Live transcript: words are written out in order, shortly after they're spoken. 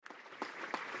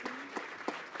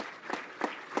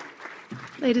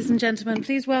Ladies and gentlemen,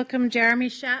 please welcome Jeremy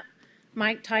Schaap,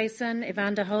 Mike Tyson,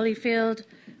 Evander Holyfield,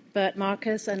 Bert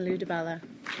Marcus, and Lou DiBella.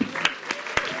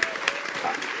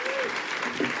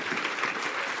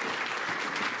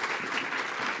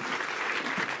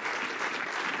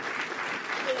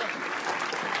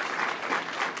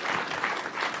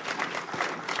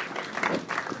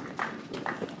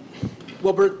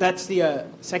 Well, Bert, that's the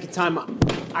second time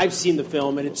I've seen the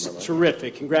film, and it's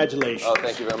terrific. Congratulations. Oh,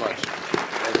 thank you very much.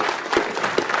 Thank you.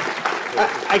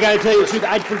 I got to tell you the truth.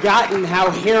 I'd forgotten how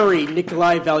hairy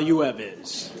Nikolai Valuev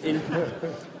is,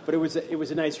 but it was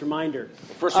a nice reminder.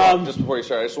 First of all, just before you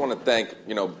start, I just want to thank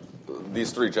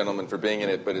these three gentlemen for being in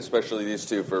it, but especially these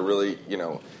two for really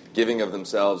giving of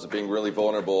themselves, being really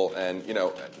vulnerable, and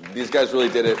these guys really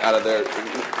did it out of their.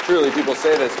 Truly, people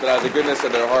say this, but out of the goodness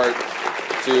of their heart,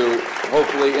 to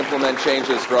hopefully implement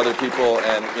changes for other people,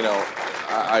 and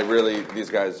I really, these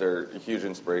guys are a huge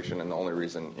inspiration and the only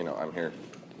reason I'm here.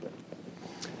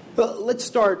 Well, let's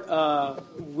start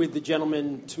with the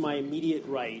gentleman to my immediate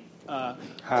right.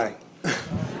 Hi.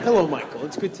 Hello, Michael.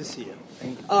 It's good to see you.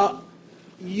 Thank you.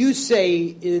 You say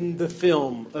in the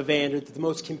film, Evander, that the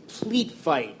most complete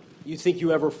fight you think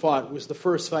you ever fought was the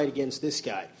first fight against this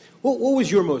guy. What was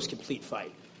your most complete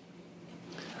fight?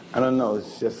 I don't know.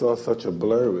 It's just all such a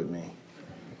blur with me.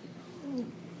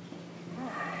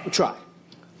 Try.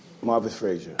 Marvis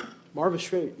Frazier.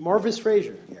 Marvis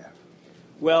Frazier? Yeah.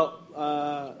 Well,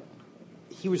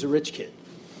 he was a rich kid.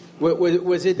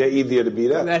 Was it? They're easier to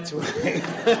beat up. That's right.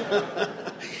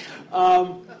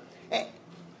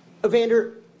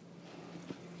 Evander,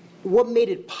 what made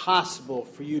it possible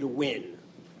for you to win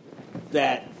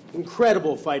that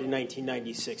incredible fight in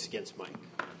 1996 against Mike?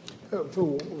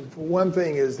 For one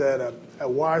thing is that I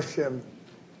watched him,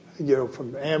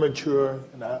 from amateur,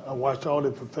 and I watched all the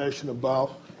professional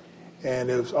bout, and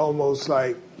it was almost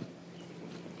like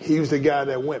he was the guy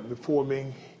that went before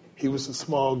me. He was a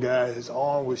small guy. His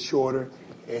arm was shorter,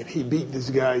 and he beat this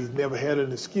guy. He never had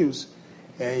an excuse.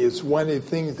 And it's one of the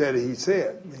things that he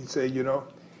said. He said,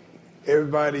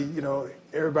 everybody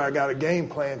got a game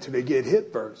plan till they get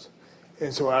hit first.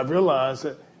 And so I realized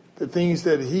that the things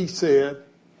that he said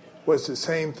was the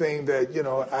same thing that,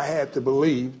 I had to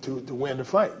believe to win the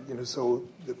fight. So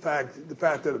the fact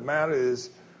of the matter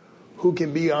is, who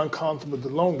can be uncomfortable the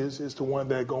longest is the one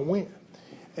that's going to win.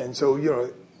 And so,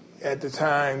 at the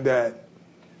time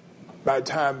by the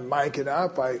time Mike and our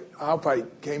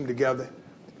fight came together,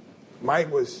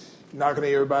 Mike was knocking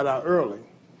everybody out early.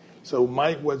 So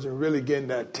Mike wasn't really getting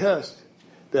that test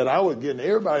that I was getting.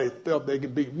 Everybody felt they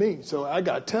could beat me. So I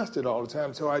got tested all the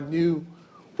time. So I knew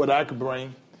what I could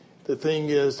bring. The thing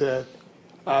is that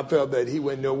I felt that he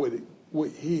wouldn't know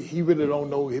he really don't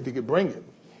know if he could bring it.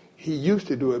 He used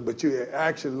to do it, but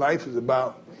actually life is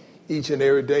about each and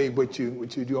every day what you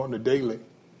do on the daily.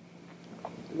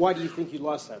 Why do you think you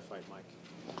lost that fight, Mike?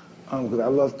 Because I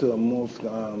lost to the most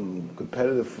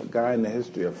competitive guy in the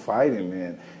history of fighting,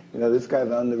 man. This guy's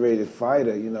an underrated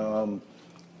fighter.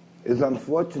 It's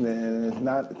unfortunate and it's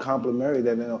not complimentary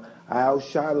that I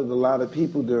outshadowed a lot of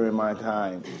people during my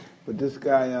time. But this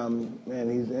guy, man,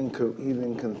 he's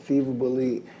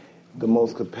inconceivably the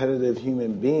most competitive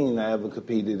human being I ever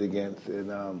competed against.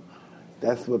 And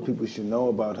that's what people should know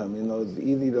about him. It's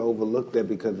easy to overlook that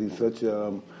because he's such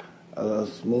a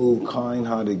smooth,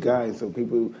 kind-hearted guy. So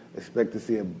people expect to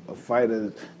see a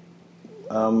fighter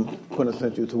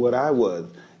quintessential to what I was.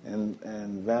 And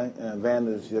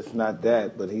Vander's just not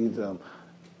that, but he's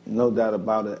no doubt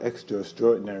about an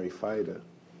extraordinary fighter.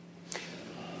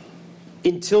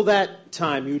 Until that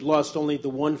time, you'd lost only the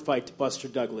one fight to Buster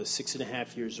Douglas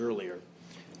 6.5 years earlier,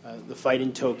 the fight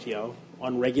in Tokyo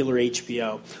on regular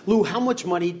HBO. Lou, how much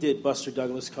money did Buster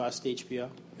Douglas cost HBO?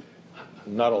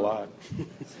 Not a lot.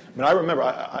 I remember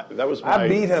that was my... I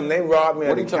beat him. They robbed me.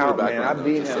 What are you telling me man. I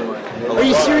beat him. Are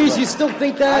you serious? You still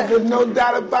think that? There's no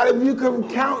doubt about it. If you can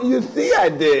count, you see I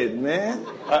did, man.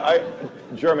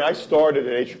 Jeremy, I started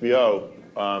at HBO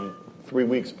 3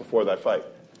 weeks before that fight.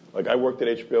 I worked at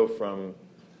HBO from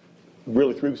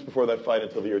really 3 weeks before that fight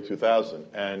until the year 2000.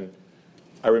 And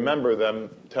I remember them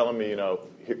telling me,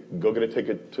 go get a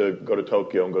ticket to go to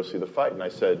Tokyo and go see the fight. And I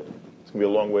said, it's going to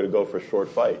be a long way to go for a short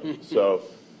fight. So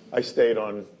I stayed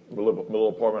on my little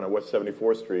apartment on West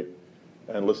 74th Street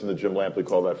and listened to Jim Lampley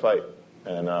call that fight.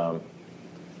 And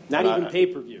not even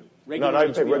pay-per-view. No, not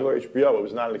even regular HBO. It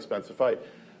was not an expensive fight.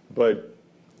 But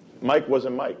Mike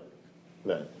wasn't Mike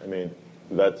then.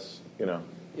 That's,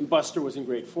 And Buster was in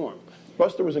great form.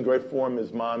 Buster was in great form.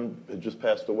 His mom had just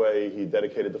passed away. He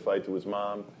dedicated the fight to his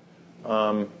mom.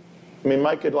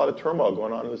 Mike had a lot of turmoil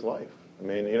going on in his life.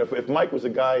 If Mike was the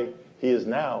guy he is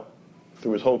now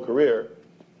through his whole career,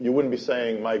 you wouldn't be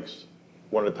saying Mike's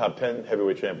one of the top 10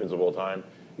 heavyweight champions of all time.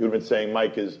 You would have been saying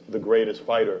Mike is the greatest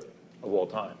fighter of all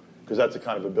time, because that's the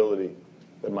kind of ability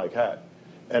that Mike had.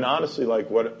 And honestly, like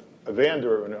what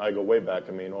Evander, and I go way back,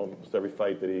 I mean, almost every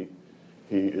fight that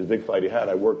his big fight he had,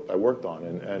 I worked on.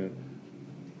 And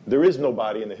there is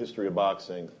nobody in the history of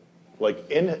boxing,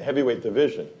 like in heavyweight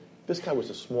division, this guy was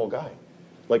a small guy.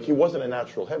 Like, he wasn't a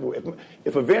natural heavyweight.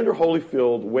 If Evander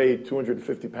Holyfield weighed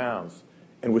 250 pounds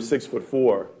and was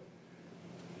 6'4",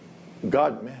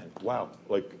 God, man, wow,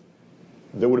 like,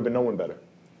 there would have been no one better.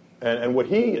 And what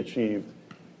he achieved,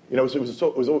 you know,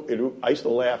 I used to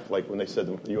laugh, like, when they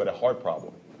said you had a heart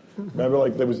problem. Remember,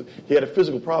 like, he had a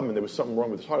physical problem and there was something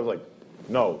wrong with his heart. I was like,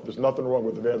 no, there's nothing wrong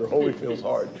with Evander Holyfield's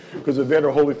heart, because Evander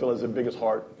Holyfield has the biggest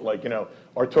heart. Like, you know,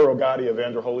 Arturo Gatti,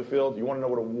 Evander Holyfield, you want to know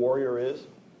what a warrior is?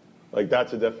 Like,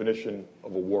 that's a definition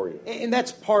of a warrior. And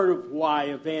that's part of why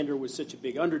Evander was such a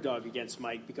big underdog against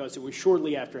Mike, because it was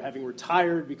shortly after having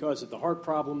retired because of the heart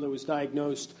problem that was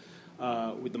diagnosed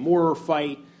with the Moorer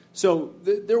fight. So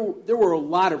there were a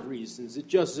lot of reasons.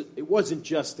 It wasn't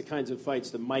just the kinds of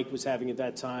fights that Mike was having at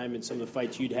that time and some of the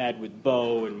fights you'd had with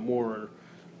Bo and Moorer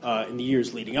in the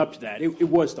years leading up to that. It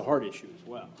was the heart issue as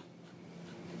well.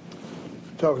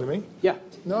 Talking to me? Yeah.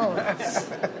 No.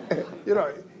 You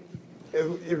know,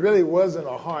 it really wasn't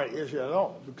a heart issue at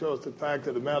all, because the fact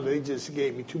of the matter, they just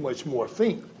gave me too much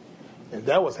morphine, and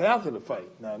that was half of the fight.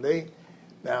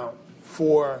 Now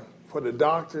for the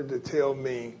doctor to tell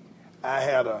me I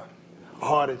had a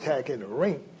heart attack in the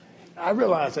ring, I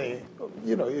realized,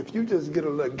 you know, if you just get a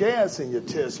little gas in your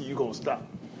chest, you're gonna stop.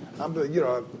 I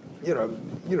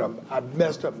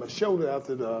messed up my shoulder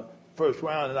after the first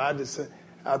round, and I just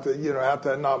after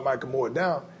I knocked Michael Moore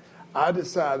down, I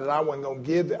decided I wasn't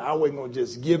gonna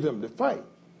just give him the fight,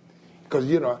 because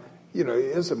you know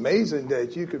it's amazing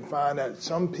that you can find that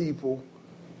some people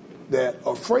that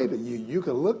are afraid of you. You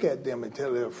can look at them and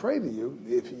tell they're afraid of you.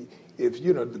 If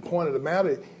you know, the point of the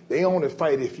matter, they only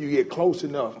fight if you get close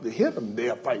enough to hit them,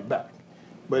 they'll fight back.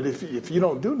 But if you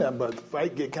don't do that, but the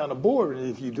fight get kind of boring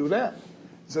if you do that.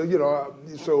 So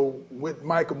so with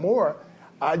Michael Moore,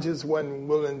 I just wasn't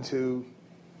willing to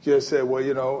just say, well,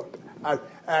 you know, I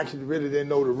actually really didn't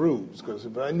know the rules, because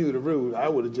if I knew the rules, I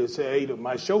would have just said, hey,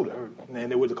 my shoulder hurt, and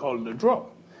they would have called it a draw.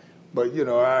 But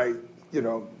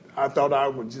I thought I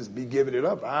would just be giving it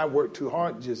up. I worked too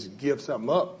hard to just give something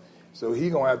up. So he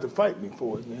gonna have to fight me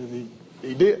for it, and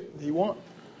he did. He won.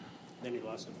 Then he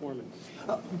lost to Foreman.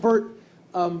 Bert,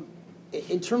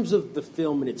 in terms of the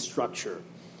film and its structure,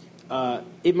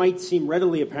 it might seem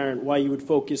readily apparent why you would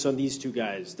focus on these two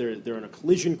guys. They're on a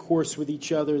collision course with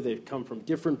each other. They've come from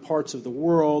different parts of the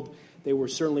world. They were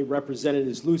certainly represented,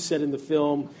 as Lou said in the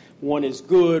film. One is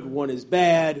good, one is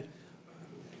bad.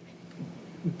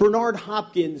 Bernard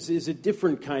Hopkins is a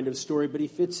different kind of story, but he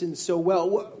fits in so well.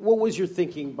 What was your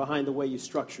thinking behind the way you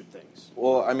structured things?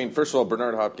 Well, I mean, first of all,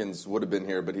 Bernard Hopkins would have been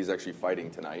here, but he's actually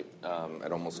fighting tonight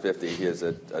at almost 50. He has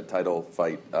a title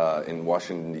fight in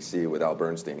Washington, D.C. with Al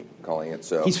Bernstein calling it.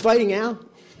 So he's fighting Al?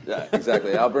 Yeah,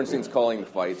 exactly. Al Bernstein's calling the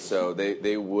fight, so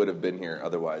they would have been here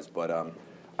otherwise. But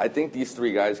I think these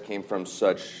three guys came from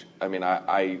such... I mean,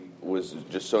 I was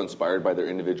just so inspired by their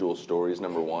individual stories,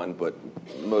 number one, but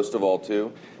most of all,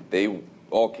 too, they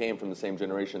all came from the same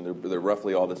generation. They're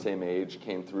roughly all the same age,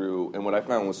 came through, and what I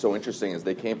found was so interesting is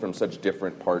they came from such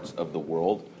different parts of the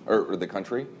world, or the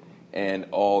country, and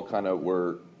all kind of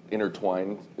were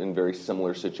intertwined in very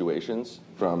similar situations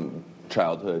from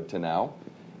childhood to now.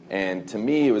 And to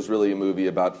me, it was really a movie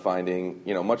about finding,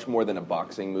 much more than a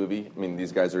boxing movie. I mean,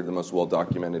 these guys are the most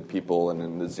well-documented people and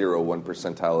in the 0-1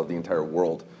 percentile of the entire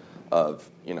world of,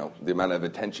 the amount of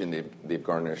attention they've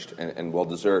garnished and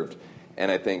well-deserved.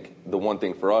 And I think the one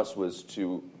thing for us was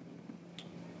to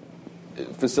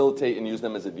facilitate and use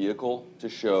them as a vehicle to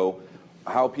show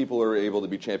how people are able to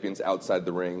be champions outside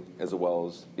the ring as well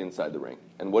as inside the ring.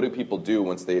 And what do people do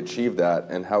once they achieve that,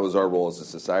 and how is our role as a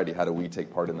society? How do we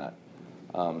take part in that?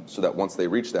 So that once they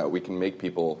reach that, we can make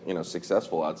people,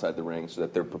 successful outside the ring, so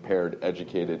that they're prepared,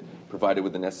 educated, provided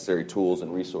with the necessary tools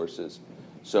and resources.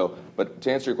 So, but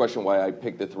to answer your question, why I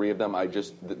picked the three of them,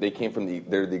 they came from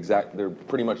they're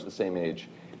pretty much the same age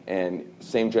and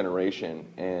same generation,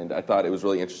 and I thought it was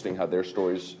really interesting how their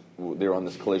stories, they were on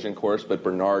this collision course, but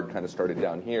Bernard kind of started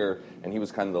down here, and he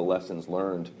was kind of the lessons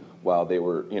learned while they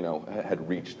were, had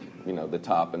reached, the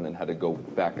top, and then had to go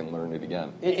back and learn it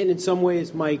again. And in some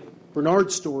ways, Mike,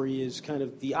 Bernard's story is kind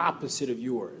of the opposite of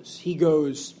yours. He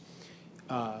goes,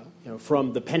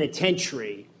 from the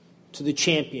penitentiary to the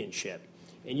championship,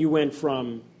 and you went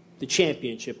from the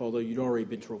championship, although you'd already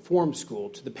been to reform school,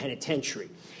 to the penitentiary.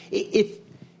 If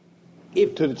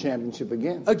to the championship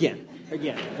again. Again,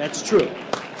 Again, that's true.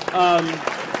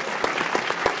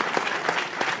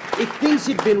 If things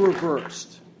had been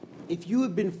reversed, if you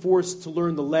had been forced to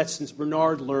learn the lessons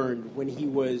Bernard learned when he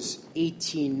was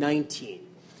 18, 19,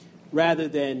 rather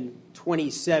than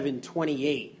 27,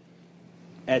 28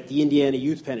 at the Indiana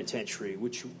Youth Penitentiary,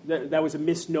 which that was a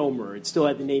misnomer. It still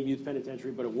had the name Youth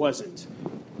Penitentiary, but it wasn't.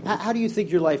 How do you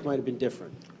think your life might have been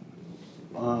different?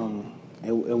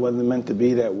 It wasn't meant to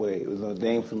be that way. It was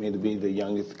ordained for me to be the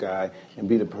youngest guy and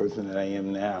be the person that I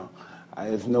am now.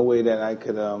 There's no way that I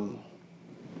could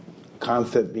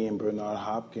concept being Bernard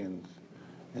Hopkins,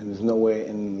 and there's no way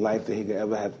in life that he could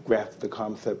ever have grasped the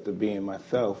concept of being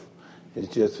myself.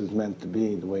 It just was meant to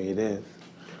be the way it is.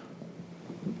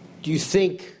 Do you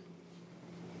think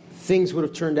things would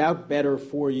have turned out better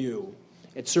for you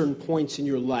at certain points in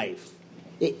your life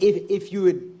if you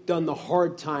had done the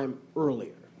hard time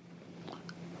earlier?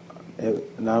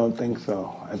 And I don't think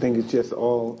so. I think it's just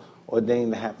all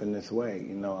ordained to happen this way.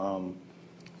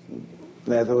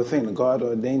 As I was saying, God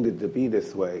ordained it to be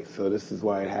this way. So this is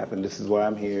why it happened. This is why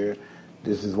I'm here.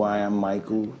 This is why I'm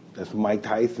Michael. That's Mike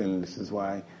Tyson. This is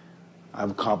why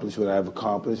I've accomplished what I've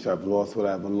accomplished. I've lost what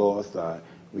I've lost. I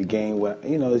regained what,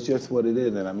 it's just what it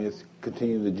is. And I'm just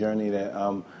continuing the journey that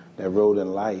road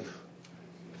in life,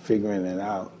 figuring it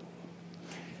out.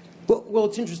 Well,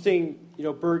 it's interesting,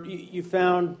 Bert, you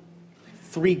found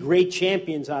 3 great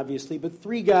champions, obviously, but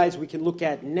 3 guys we can look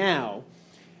at now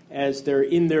as they're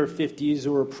in their 50s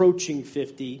or approaching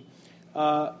 50,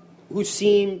 who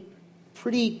seem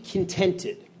pretty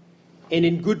contented and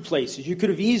in good places. You could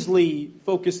have easily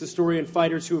focused the story on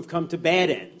fighters who have come to bad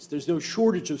ends. There's no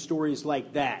shortage of stories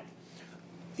like that.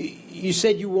 You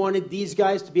said you wanted these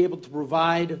guys to be able to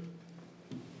provide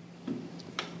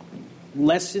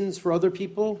lessons for other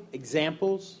people,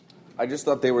 examples. I just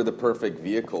thought they were the perfect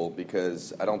vehicle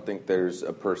because I don't think there's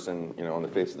a person, on the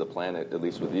face of the planet, at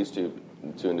least with these two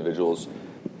individuals,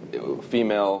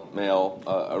 female, male,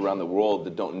 around the world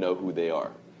that don't know who they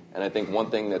are. And I think one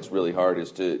thing that's really hard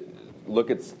is to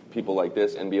look at people like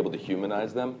this and be able to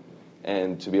humanize them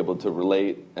and to be able to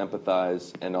relate,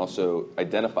 empathize, and also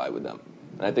identify with them.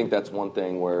 And I think that's one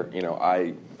thing where,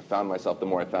 I found myself the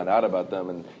more I found out about them,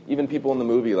 and even people in the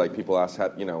movie, like people ask,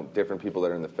 different people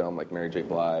that are in the film, like Mary J.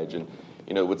 Blige, and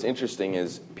what's interesting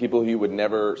is people who you would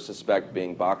never suspect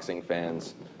being boxing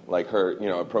fans, like her,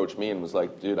 approached me and was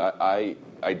like, dude, I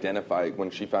identify, when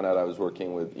she found out I was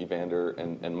working with Evander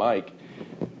and Mike,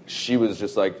 she was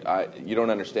just like, you don't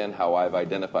understand how I've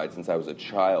identified since I was a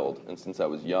child and since I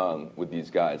was young with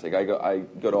these guys. Like I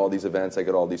go to all these events, I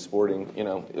go to all these sporting,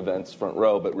 events front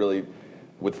row, but really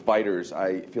with fighters,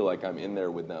 I feel like I'm in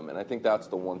there with them. And I think that's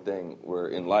the one thing where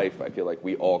in life, I feel like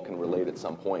we all can relate at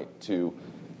some point to,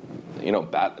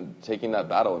 taking that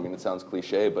battle. I mean, it sounds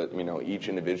cliche, but, each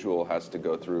individual has to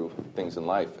go through things in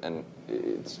life. And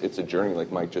it's a journey,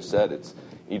 like Mike just said. It's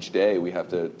each day we have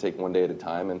to take one day at a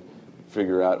time and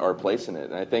figure out our place in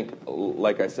it. And I think,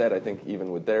 like I said, I think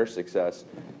even with their success,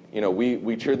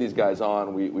 we cheer these guys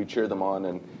on, we cheer them on,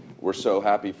 and we're so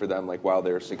happy for them, like, while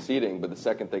they're succeeding. But the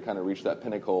second they kind of reach that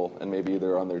pinnacle and maybe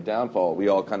they're on their downfall, we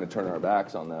all kind of turn our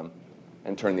backs on them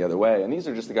and turn the other way. And these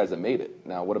are just the guys that made it.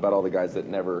 Now, what about all the guys that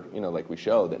never, like we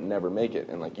show, that never make it?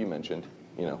 And like you mentioned,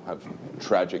 have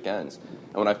tragic ends.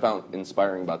 And what I found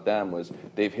inspiring about them was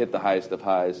they've hit the highest of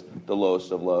highs, the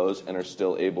lowest of lows, and are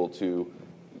still able to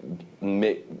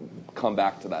come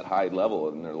back to that high level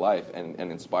in their life and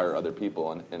inspire other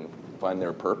people and find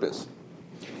their purpose.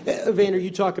 Evander, you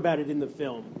talk about it in the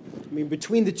film. I mean,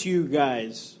 between the two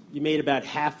guys, you made about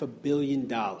 $500 million.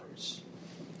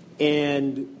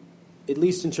 And at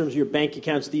least in terms of your bank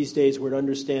accounts these days, we're to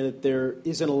understand that there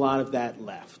isn't a lot of that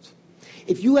left.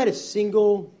 If you had a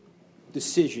single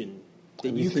decision that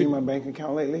Have you seen my bank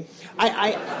account lately?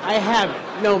 I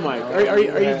have. No, Mike.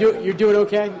 You're doing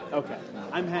okay? Okay.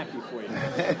 I'm happy for you.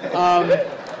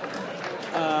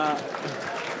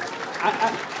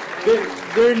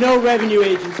 There are no revenue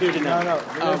agents here tonight.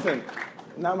 No. Listen,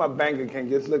 not my bank account.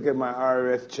 Just look at my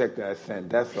IRS check that I sent.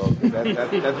 That's all.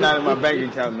 That's not in my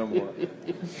bank account no more.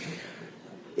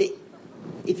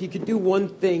 If you could do one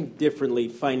thing differently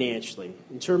financially,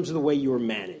 in terms of the way you were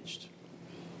managed,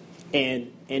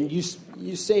 and you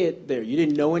say it there, you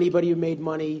didn't know anybody who made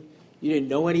money, you didn't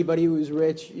know anybody who was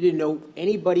rich, you didn't know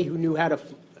anybody who knew how to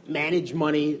manage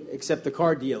money except the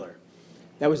car dealer.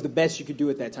 That was the best you could do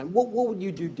at that time. What would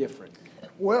you do different?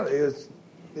 Well, it's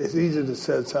easy to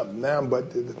say something now,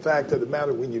 but the fact of the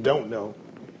matter, when you don't know,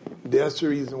 that's the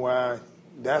reason why.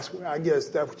 I guess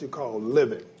that's what you call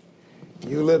living.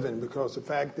 You living, because the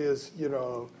fact is, you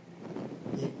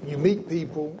meet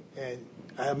people, and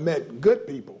I have met good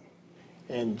people,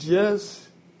 and just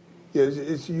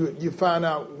You find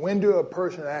out when do a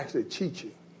person actually cheat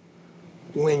you?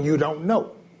 When you don't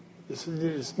know.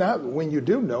 It's not when you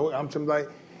do know. I'm saying, like,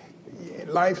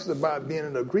 life's about being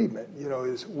in agreement.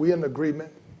 We're in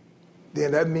agreement.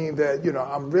 Then that means that,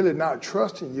 I'm really not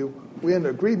trusting you. We're in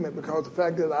agreement because the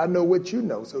fact that I know what you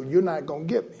know, so you're not going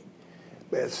to get me.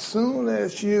 But as soon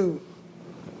as you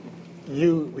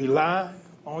rely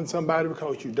on somebody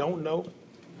because you don't know,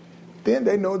 then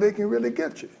they know they can really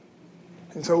get you.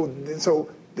 And so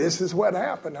this is what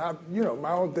happened.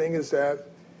 My own thing is that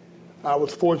I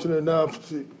was fortunate enough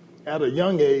to, at a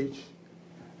young age,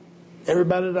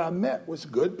 everybody that I met was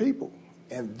good people.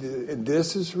 And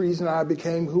this is the reason I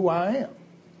became who I am.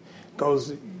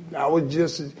 Because I was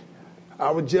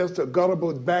just a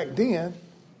gullible back then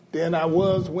than I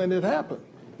was when it happened.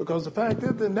 Because the fact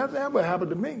is that nothing ever happened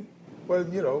to me.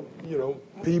 But,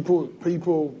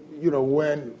 people,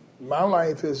 when my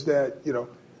life is that,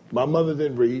 my mother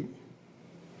didn't read,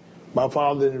 my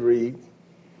father didn't read,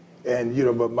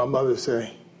 and, but my mother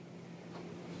say,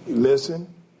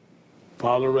 listen,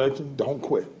 follow direction, don't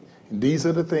quit. And these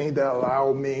are the things that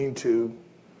allow me to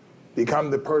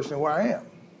become the person who I am.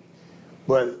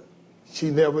 But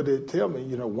she never did tell me,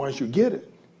 once you get it,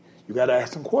 you got to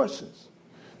ask some questions.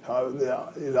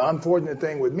 The unfortunate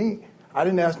thing with me, I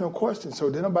didn't ask no questions, so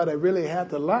then nobody really had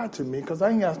to lie to me because I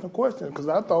didn't ask no questions because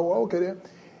I thought, well, okay, then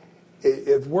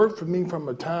it worked for me from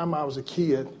the time I was a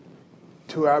kid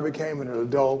till I became an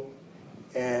adult,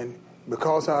 and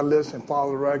because I listened,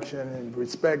 follow direction, and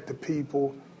respect the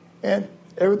people, and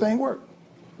everything worked.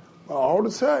 Well, all of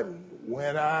a sudden,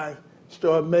 when I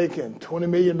started making $20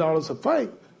 million a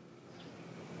fight,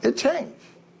 it changed.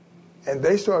 And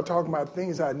they started talking about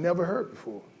things I'd never heard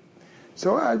before.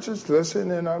 So I just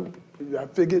listened, and I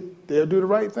figured they'll do the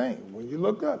right thing. When you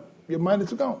look up, your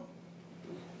money's gone.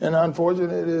 And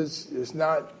unfortunately, it's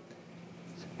not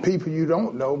people you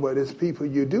don't know, but it's people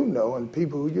you do know and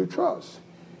people who you trust.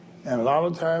 And a lot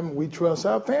of time we trust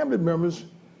our family members,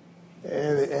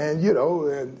 and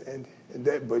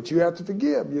that, but you have to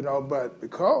forgive, But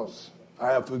because I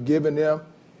have forgiven them,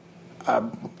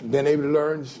 I've been able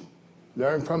to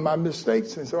learn from my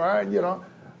mistakes, and so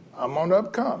I'm on the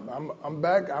upcome. I'm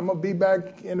back. I'm gonna be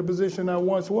back in the position I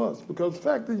once was because the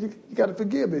fact is you got to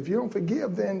forgive. If you don't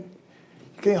forgive, then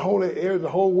you can't hold the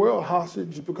whole world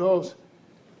hostage because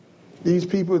these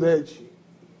people that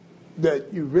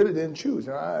you really didn't choose.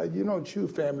 You don't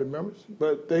choose family members,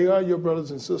 but they are your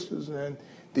brothers and sisters, and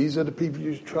these are the people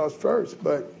you trust first.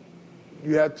 But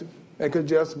you have to make an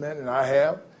adjustment, and I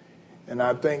have. And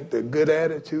I think the good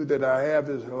attitude that I have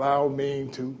has allowed me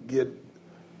to get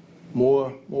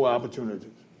more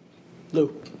opportunities.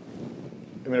 Lou?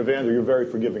 Evander, you're a very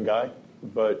forgiving guy,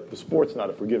 but the sport's not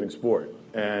a forgiving sport.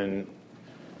 And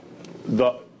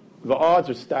the odds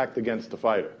are stacked against the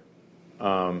fighter.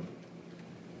 Start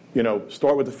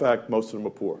with the fact most of them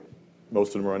are poor.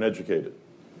 Most of them are uneducated.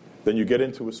 Then you get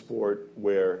into a sport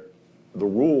where the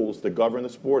rules that govern the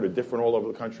sport are different all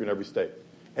over the country in every state.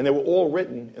 And they were all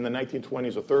written in the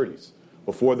 1920s or 30s,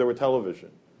 before there were television,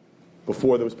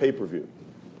 before there was pay-per-view.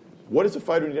 What does a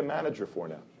fighter need a manager for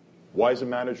now? Why is a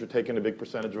manager taking a big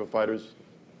percentage of a fighter's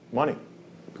money?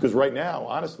 Because right now,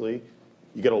 honestly,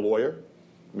 you get a lawyer,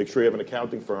 make sure you have an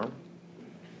accounting firm,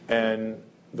 and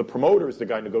the promoter is the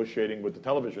guy negotiating with the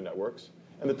television networks,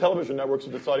 and the television networks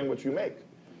are deciding what you make.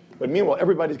 But meanwhile,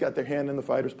 everybody's got their hand in the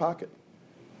fighter's pocket.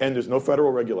 And there's no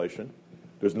federal regulation.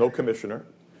 There's no commissioner.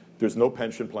 There's no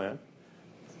pension plan.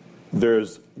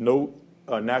 There's no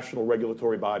national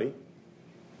regulatory body.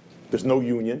 There's no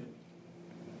union.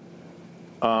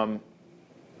 I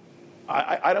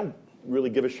don't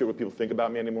really give a shit what people think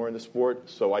about me anymore in the sport,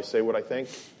 so I say what I think.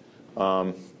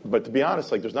 But to be honest,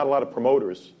 there's not a lot of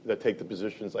promoters that take the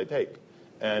positions I take.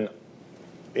 And,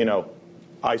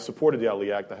 I supported the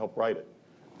Ali Act. I helped write it.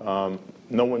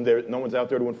 No one's out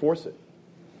there to enforce it.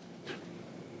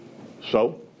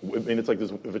 So, it's like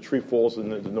if a tree falls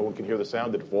and no one can hear the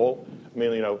sound that it fall.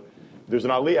 There's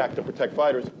an Ali Act to protect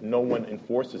fighters. No one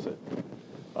enforces it.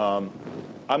 I'm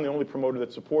the only promoter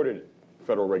that supported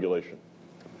federal regulation.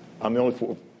 I'm the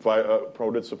only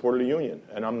promoter that supported a union.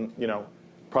 And I'm,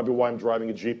 probably why I'm driving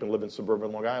a Jeep and live in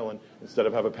suburban Long Island instead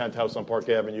of have a penthouse on Park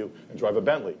Avenue and drive a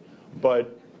Bentley.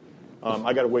 But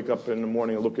I got to wake up in the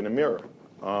morning and look in the mirror.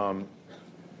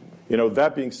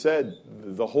 That being said,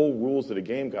 the whole rules of the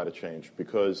game got to change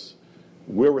because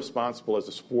we're responsible as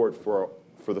a sport for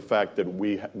the fact that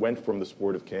we went from the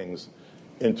sport of kings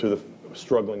into the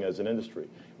struggling as an industry.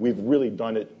 We've really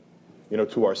done it,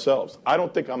 to ourselves. I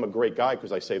don't think I'm a great guy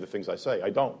because I say the things I say.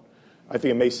 I don't. I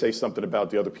think it may say something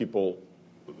about the other people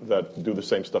that do the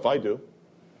same stuff I do.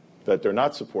 that they're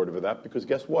not supportive of that, because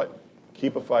guess what?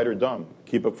 Keep a fighter dumb.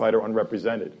 Keep a fighter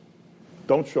unrepresented.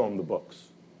 Don't show them the books.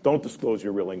 Don't disclose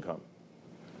your real income.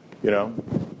 You know?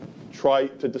 Try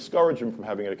to discourage them from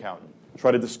having an accountant.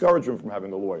 Try to discourage them from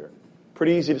having a lawyer.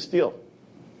 Pretty easy to steal.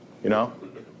 You know?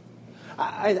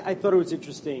 I thought it was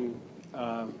interesting,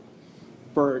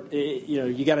 Bert.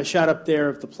 You got a shot up there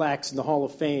of the plaques in the Hall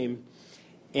of Fame,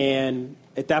 and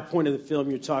at that point of the film,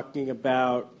 you're talking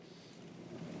about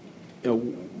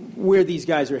where these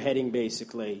guys are heading,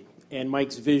 basically, and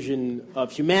Mike's vision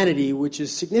of humanity, which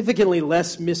is significantly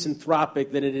less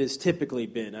misanthropic than it has typically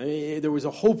been. I mean, there was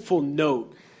a hopeful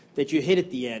note that you hit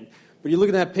at the end. But you look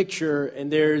at that picture,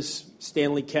 and there's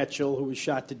Stanley Ketchel, who was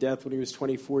shot to death when he was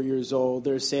 24 years old.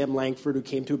 There's Sam Langford, who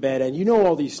came to a bad end. You know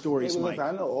all these stories, Mike.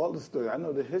 I know all the stories. I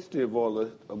know the history of all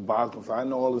the boxing. I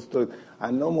know all the stories.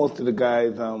 I know most of the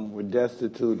guys were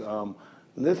destitute. I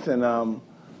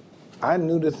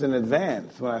knew this in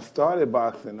advance when I started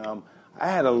boxing. I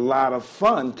had a lot of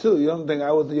fun, too. You don't think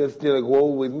I was just still like, whoa,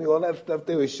 with me? All that stuff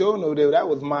they were showing over there, that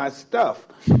was my stuff.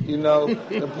 You know,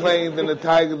 the planes and the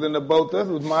tigers and the boats, that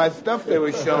was my stuff they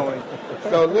were showing.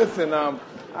 So listen,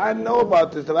 I know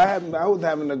about this. I was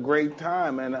having a great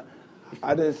time, and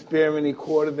I didn't spare any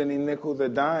quarters, any nickels or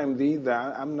dimes either.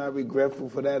 I'm not regretful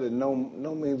for that in no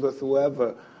means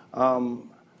whatsoever. A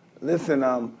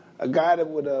guy that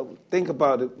would think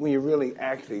about it when you really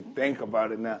actually think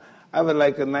about it now. I have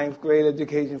like a 9th grade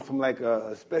education from like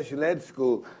a special ed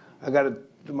school. I got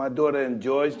my daughter in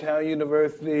Georgetown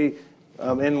University,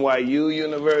 NYU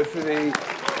University,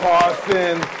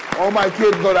 Parsons. All my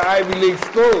kids go to Ivy League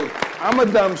schools. I'm a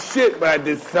dumb shit, but I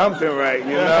did something right,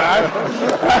 you know.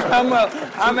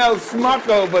 I'm El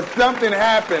Smucko, but something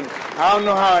happened. I don't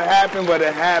know how it happened, but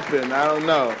it happened. I don't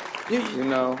know. You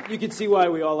know. You can see why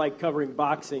we all like covering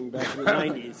boxing back in the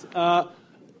 90s.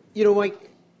 Mike,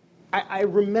 I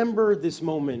remember this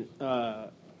moment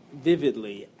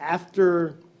vividly.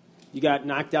 After you got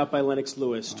knocked out by Lennox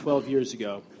Lewis 12 years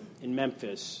ago in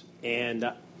Memphis, and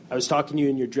I was talking to you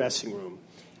in your dressing room.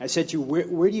 I said to you,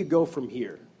 where do you go from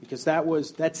here? Because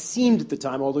that seemed at the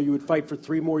time, although you would fight for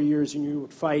 3 more years and you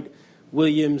would fight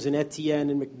Williams and Etienne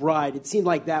and McBride, it seemed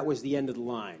like that was the end of the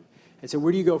line. I said,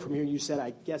 where do you go from here? And you said,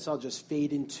 I guess I'll just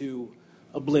fade into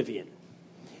oblivion.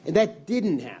 And that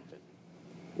didn't happen.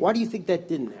 Why do you think that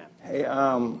didn't happen? Hey,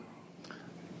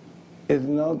 it's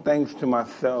no thanks to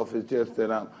myself. It's just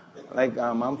that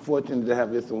I'm fortunate to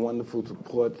have just a wonderful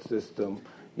support system.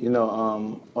 You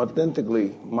know,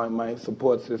 authentically, my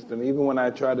support system. Even when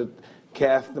I try to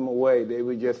cast them away, they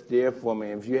were just there for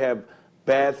me. If you have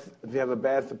a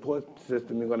bad support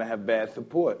system, you're going to have bad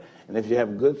support. And if you have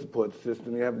a good support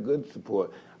system, you have good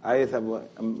support. I just have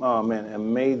an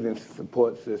amazing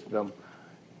support system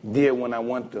there when I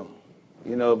want them.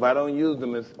 You know, if I don't use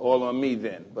them, it's all on me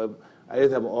then. But I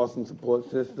just have an awesome support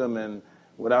system, and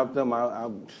without them,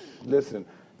 listen,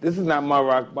 this is not my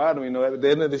rock bottom, you know. At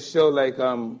the end of the show, like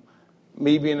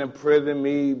me being in prison,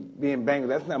 me being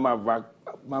banged, that's not my rock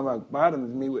bottom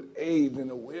is me with AIDS in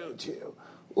a wheelchair.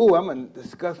 Ooh, I'm a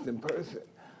disgusting person.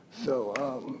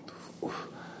 So,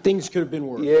 things could have been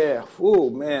worse. Yeah.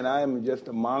 Ooh, man, I am just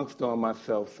a monster on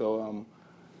myself. So,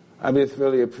 I'm just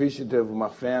really appreciative of my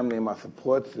family and my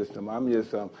support system. I'm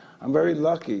very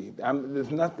lucky.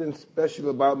 There's nothing special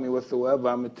about me whatsoever.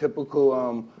 I'm a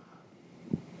typical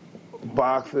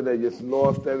boxer that just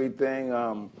lost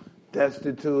everything,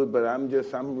 destitute, but I'm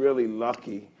really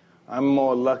lucky. I'm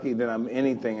more lucky than I'm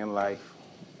anything in life.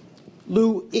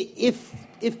 Lou,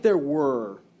 if there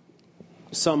were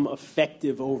some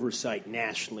effective oversight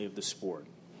nationally of the sport,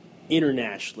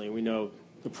 internationally, we know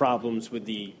the problems with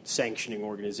the sanctioning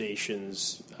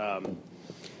organizations,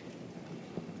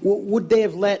 would they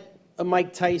have let a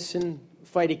Mike Tyson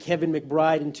fight a Kevin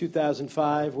McBride in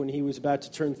 2005 when he was about to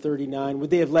turn 39?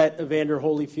 Would they have let Evander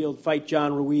Holyfield fight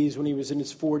John Ruiz when he was in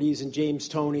his 40s and James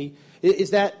Toney? Is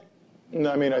that...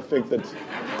 No, I mean, I think that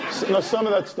some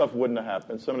of that stuff wouldn't have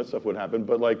happened. Some of that stuff wouldn't happen.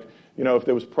 But, like, you know, if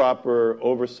there was proper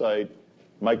oversight,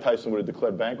 Mike Tyson would have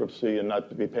declared bankruptcy and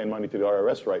not be paying money to the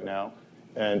IRS right now,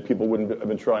 and people wouldn't have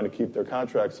been trying to keep their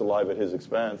contracts alive at his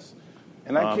expense.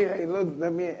 And I can't, hey, look,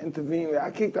 let me intervene. I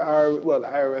kicked the IRS. Well, the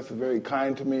IRS was very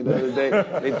kind to me the other day.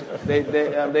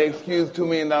 They excused $2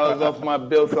 million off my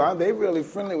bill, so they really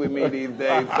friendly with me these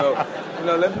days. So, you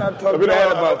know, let's not talk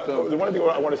bad about them. The one thing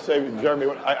I want to say, Jeremy,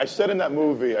 I said in that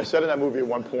movie at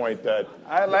one point that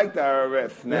I like the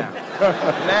IRS now.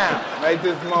 Now, right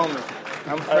this moment,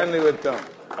 I'm friendly with them.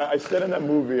 I said in that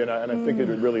movie, and I think it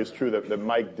really is true, that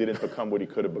Mike didn't become what he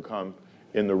could have become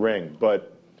in the ring.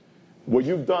 But what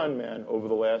you've done, man, over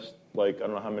the last, I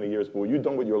don't know how many years, but what you've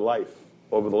done with your life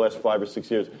over the last 5 or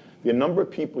 6 years, the number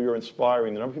of people you're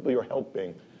inspiring, the number of people you're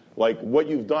helping, like what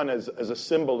you've done as a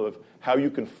symbol of how you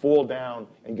can fall down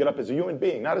and get up as a human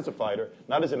being, not as a fighter,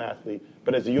 not as an athlete,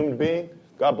 but as a human being.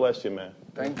 God bless you, man.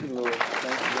 Thank you, Louis.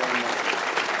 Thank you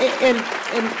very much.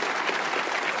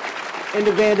 And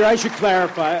Evander, I should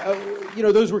clarify,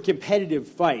 those were competitive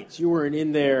fights. You weren't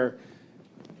in there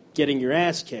getting your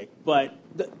ass kicked. But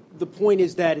the point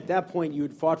is that at that point you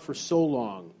had fought for so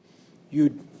long.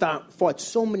 You'd fought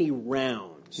so many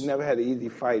rounds. You never had an easy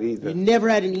fight either. You never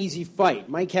had an easy fight.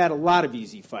 Mike had a lot of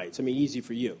easy fights. I mean, easy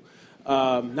for you.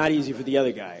 Not easy for the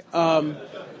other guy.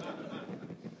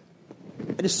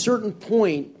 At a certain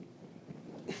point,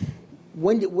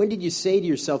 when did you say to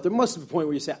yourself, there must have been a point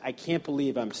where you said, I can't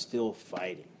believe I'm still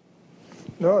fighting?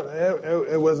 No,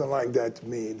 it wasn't like that to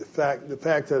me. The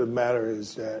fact of the matter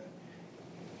is that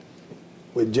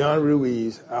with John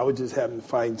Ruiz, I was just having to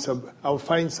fight I was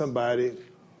fighting somebody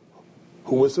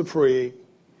who was afraid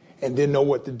and didn't know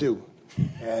what to do.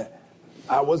 And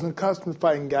I wasn't accustomed to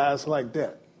fighting guys like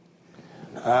that.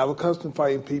 I was accustomed to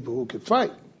fighting people who could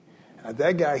fight. And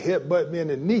that guy headbutted me in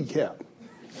the kneecap.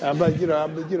 I'm like,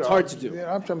 it's hard to do.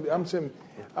 I'm saying,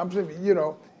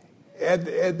 at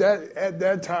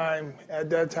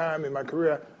that time in my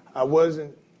career, I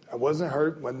wasn't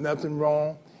hurt, wasn't nothing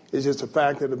wrong. It's just a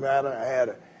fact of the matter. I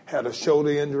had a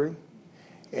shoulder injury,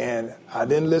 and I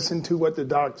didn't listen to what the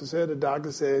doctor said. The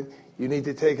doctor said, you need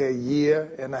to take 1.5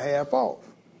 years off.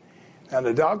 And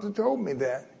the doctor told me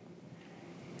that.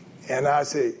 And I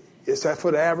said, is that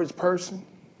for the average person?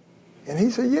 And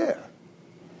he said, yeah.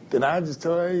 Then I just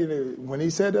told you, when he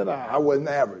said that, I wasn't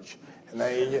average. And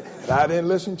I didn't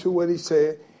listen to what he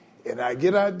said. And I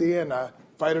get out there and I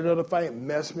fight another fight and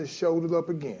mess my shoulders up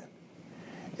again.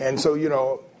 And so,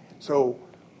 so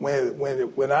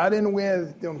when I didn't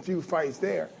win them few fights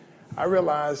there, I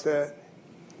realized that,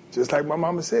 just like my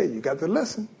mama said, you got to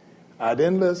listen. I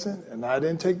didn't listen, and I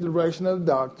didn't take the direction of the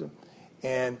doctor.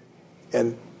 And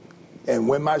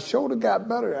when my shoulder got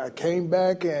better, I came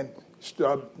back and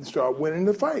start winning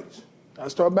the fights. I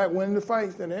started back winning the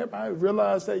fights, and everybody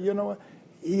realized that,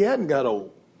 he hadn't got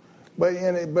old. But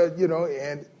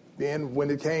then when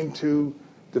it came to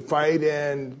the fight,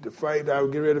 I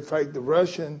would get ready to fight the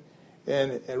Russian,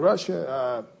 and in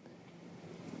Russia,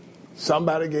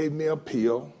 somebody gave me a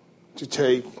pill to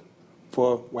take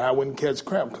for where I wouldn't catch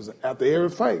cramp, because after every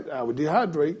fight, I would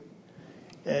dehydrate.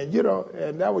 And,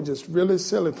 and that was just really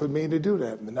silly for me to do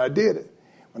that. And I did it.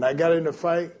 When I got in the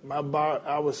fight,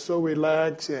 I was so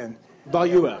relaxed. And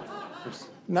Valuel.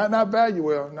 Not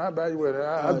Valuel.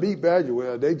 I beat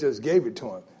Valuel. They just gave it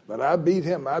to him. But I beat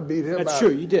him. That's true,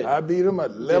 you did. I beat him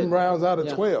 11 rounds out of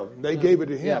 12. They gave it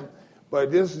to him. Yeah.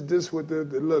 But this with the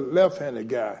little left-handed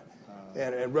guy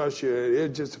in Russia.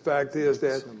 Just the fact is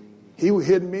that he was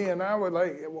hitting me, and I was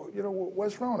like,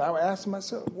 what's wrong? I was asking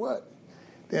myself, what?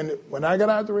 Then when I got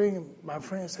out the ring, my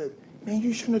friend said, man,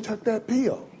 you shouldn't have took that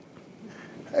pill.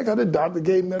 The doctor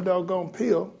gave me a doggone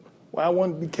pill. Well, I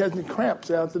wanted to be catching cramps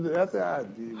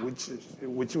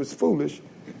which was foolish.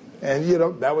 And,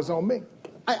 that was on me.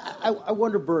 I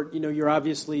wonder, Bert, you're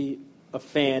obviously a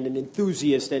fan, an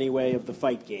enthusiast anyway, of the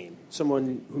fight game,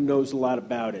 someone who knows a lot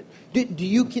about it. Do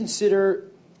you consider,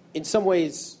 in some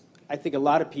ways, I think a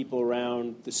lot of people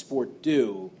around the sport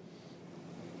do,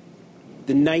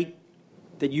 the night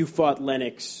that you fought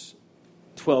Lennox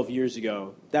 12 years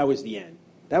ago, that was the end.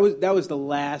 That was the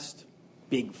last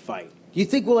big fight. Do you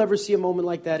think we'll ever see a moment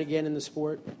like that again in the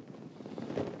sport?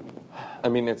 I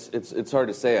mean, it's hard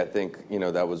to say. I think,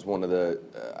 that was one of the...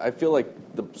 I feel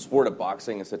like the sport of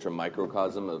boxing is such a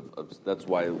microcosm of that's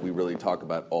why we really talk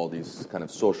about all these kind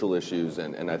of social issues,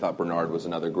 and I thought Bernard was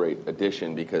another great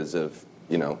addition because of,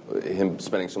 him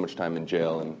spending so much time in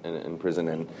jail and in prison,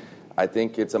 and I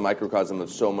think it's a microcosm of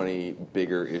so many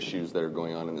bigger issues that are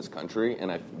going on in this country,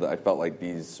 and I felt like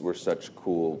these were such a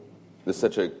cool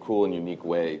and unique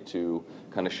way to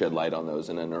kind of shed light on those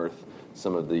and unearth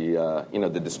some of the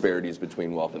the disparities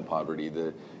between wealth and poverty,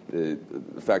 the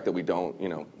fact that we don't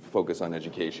focus on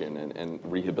education and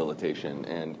rehabilitation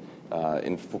and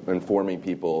informing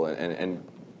people and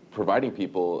providing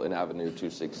people an avenue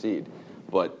to succeed.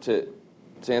 But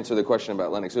to answer the question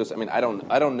about Lennox Lewis, I mean, I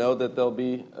don't know that there'll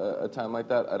be a time like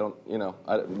that.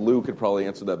 Lou could probably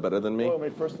answer that better than me. Well, I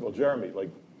mean, first of all, Jeremy, like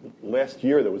last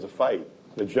year there was a fight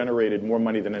that generated more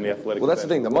money than any athletic. Well, that's the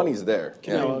thing. The money's there.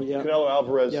 Canelo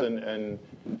Alvarez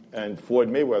and Floyd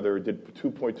Mayweather did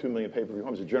 2.2 million pay-per-view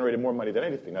homes. It generated more money than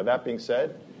anything. Now, that being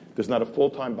said, there's not a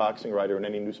full-time boxing writer in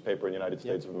any newspaper in the United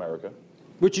States of America.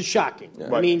 Which is shocking.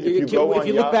 Yeah. I mean, if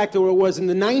you look back to where it was in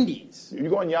the 90s. You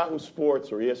go on Yahoo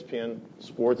Sports or ESPN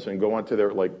Sports and go onto their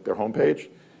homepage,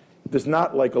 there's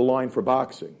not like a line for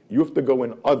boxing. You have to go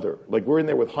in other. Like we're in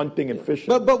there with hunting and fishing.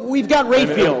 But we've got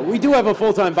Rayfield. We do have a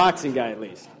full-time boxing guy at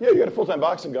least. Yeah, you got a full-time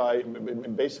boxing guy.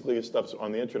 And basically, his stuff's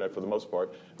on the internet for the most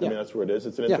part. I mean, that's where it is.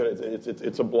 It's an internet.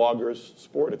 It's a blogger's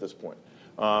sport at this point.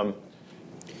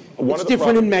 It's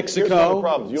different in Mexico. Here's one of the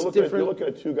problems. You're looking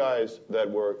at two guys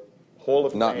that were Hall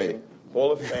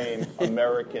of Fame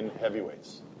American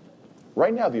heavyweights.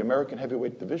 Right now, the American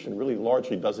heavyweight division really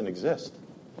largely doesn't exist.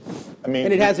 I mean,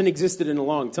 and it hasn't existed in a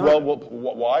long time. Well,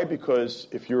 why? Because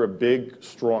if you're a big,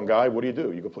 strong guy, what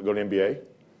do? You go to the NBA,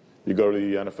 you go to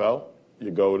the NFL,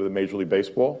 you go to the Major League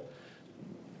Baseball.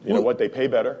 You know what? They pay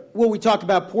better. Well, we talk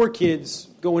about poor kids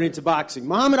going into boxing.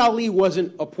 Muhammad Ali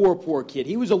wasn't a poor kid.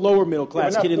 He was a lower middle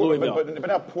class kid in Louisville. But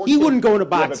now poor he kids, wouldn't go into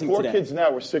boxing poor today. Kids now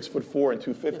are 6'4" and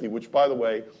 250, which, by the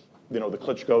way, the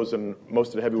Klitschko's and most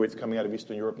of the heavyweights coming out of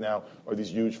Eastern Europe now are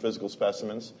these huge physical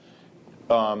specimens.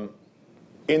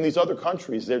 In these other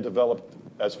countries, they're developed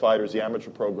as fighters. The amateur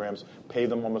programs pay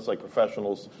them almost like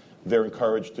professionals. They're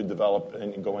encouraged to develop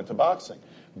and go into boxing.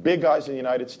 Big guys in the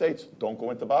United States don't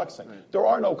go into boxing. Right. There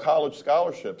are no college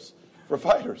scholarships for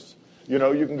fighters. You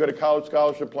can get a college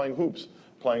scholarship playing hoops,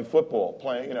 playing football,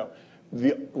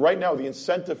 right now, the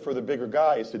incentive for the bigger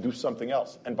guy is to do something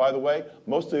else. And by the way,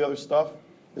 most of the other stuff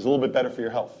is a little bit better for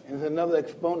your health. And there's another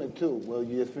exponent, too. Well,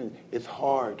 you just finished. It's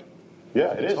hard.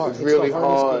 Yeah, it is. It's really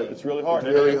hard. It's really hard.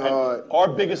 It's really hard. Our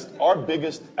biggest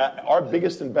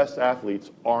and best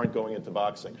athletes aren't going into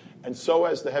boxing, and so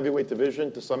as the heavyweight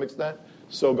division to some extent,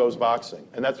 so goes boxing,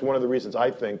 and that's one of the reasons I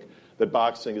think that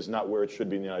boxing is not where it should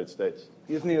be in the United States.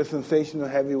 You just need a sensational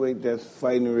heavyweight that's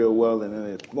fighting real well, and then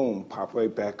it's boom, pop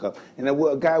right back up, and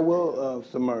a guy will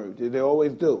submerge. They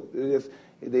always do.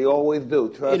 They always do.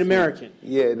 Trust me. American.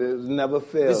 Yeah, it never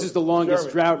fails. This is the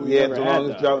longest drought we've ever had. Yeah, the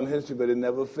longest drought in history, but it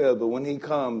never fails. But when he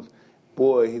comes,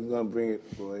 boy, he's going to bring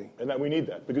it, boy. And that we need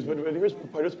that. Because here's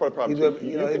part of the problem.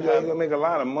 He's going to make a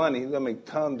lot of money. He's going to make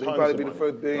tons. He'll probably be the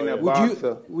first billionaire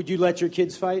boxer. Would you let your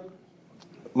kids fight?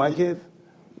 My kids?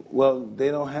 Well,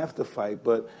 they don't have to fight.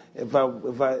 But if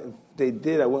they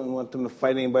did, I wouldn't want them to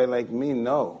fight anybody like me,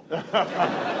 no.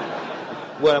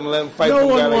 Well, I'm letting fight no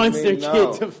one like wants me? their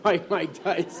kid to fight Mike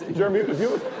Tyson. Jeremy, if you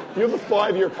have a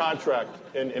 5-year contract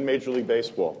in Major League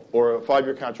Baseball, or a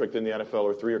 5-year contract in the NFL,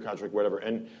 or a 3-year contract, whatever,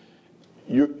 and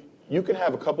you can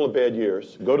have a couple of bad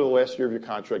years, go to the last year of your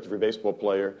contract if you're a baseball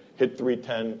player, hit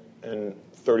 310 and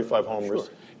 35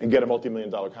 homers, and get a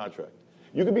multi-million-dollar contract.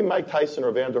 You could be Mike Tyson or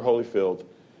Evander Holyfield,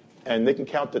 and they can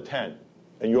count to 10,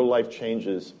 and your life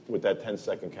changes with that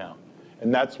 10-second count.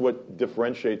 And that's what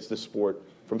differentiates this sport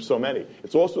from so many.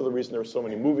 It's also the reason there are so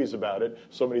many movies about it,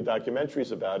 so many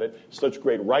documentaries about it, such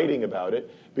great writing about it,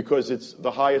 because it's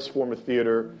the highest form of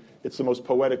theater, it's the most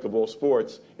poetic of all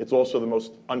sports, it's also the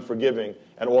most unforgiving,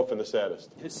 and often the saddest.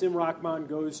 Hasim Rahman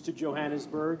goes to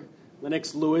Johannesburg.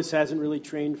 Lennox Lewis hasn't really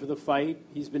trained for the fight.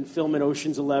 He's been filming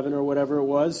Ocean's 11 or whatever it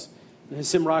was. And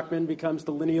Hasim Rahman becomes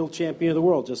the lineal champion of the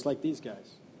world, just like these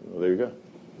guys. Well, there you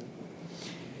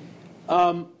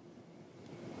go.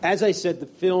 As I said, the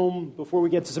film, before we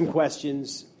get to some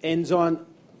questions, ends on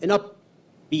an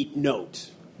upbeat note,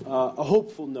 a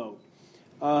hopeful note.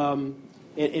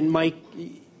 And Mike,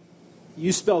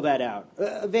 you spell that out.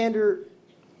 Evander,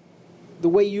 the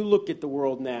way you look at the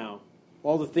world now,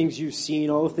 all the things you've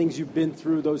seen, all the things you've been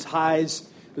through, those highs,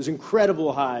 those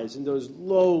incredible highs, and those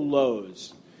low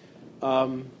lows,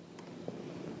 what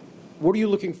are you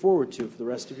looking forward to for the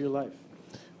rest of your life?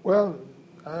 Well,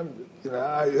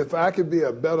 if I could be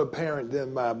a better parent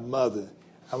than my mother,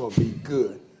 I'm going to be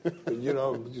good.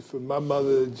 For my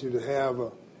mother to have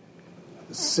a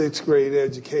 6th grade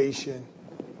education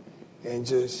and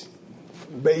just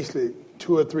basically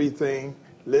 2 or 3 things,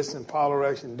 listen, follow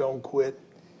direction, don't quit,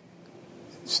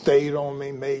 stayed on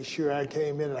me, made sure I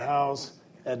came in the house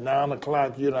at 9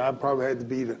 o'clock. I probably had to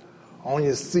be the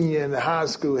only senior in the high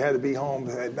school, had to be home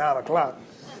at 9 o'clock.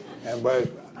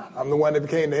 But I'm the one that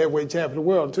became the heavyweight champion of the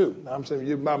world, too. I'm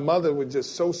saying my mother was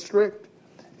just so strict,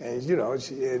 and,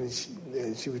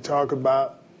 she would talk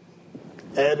about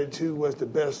attitude was the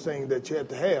best thing that you had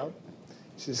to have.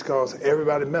 She's because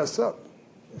everybody mess up.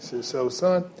 She said, so,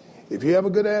 son, if you have a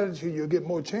good attitude, you'll get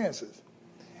more chances.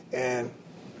 And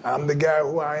I'm the guy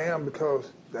who I am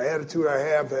because the attitude I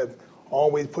have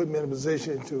always put me in a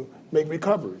position to make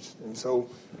recoveries. And so,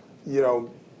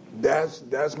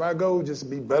 that's my goal, just to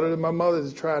be better than my mother,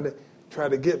 to try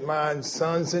to get my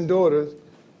sons and daughters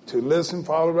to listen,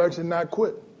 follow direction, not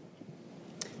quit.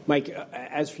 Mike,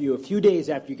 as for you, a few days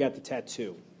after you got the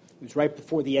tattoo, it was right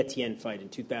before the Etienne fight in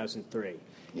 2003.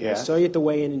 Yeah. I saw you at the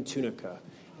weigh-in in Tunica,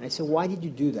 and I said, why did you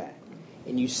do that?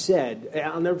 And you said,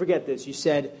 I'll never forget this, you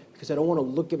said, because I don't want to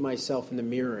look at myself in the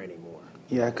mirror anymore.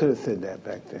 Yeah, I could have said that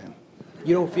back then.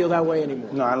 You don't feel that way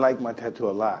anymore? No, I like my tattoo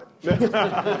a lot.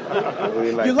 I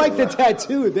really you like the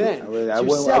tattoo then? I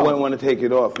wouldn't want to take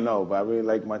it off, no, but I really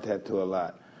like my tattoo a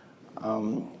lot.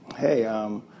 I'm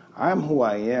who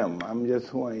I am. I'm just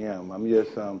who I am. I'm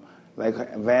just, like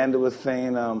Evander was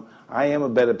saying, I am a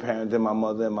better parent than my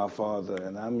mother and my father,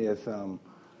 and I'm just, and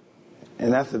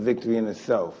that's a victory in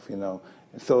itself, you know.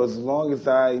 So as long as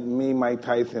Mike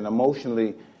Tyson,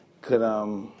 emotionally could,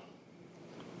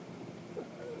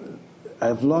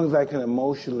 as long as I can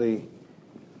emotionally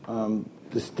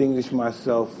distinguish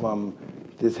myself from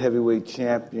this heavyweight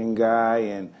champion guy,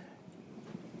 and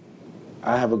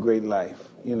I have a great life,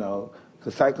 you know.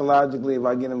 Because psychologically, if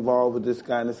I get involved with this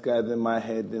guy and this guy's in my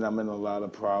head, then I'm in a lot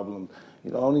of problems.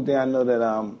 You know, the only thing I know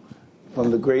that from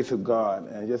the grace of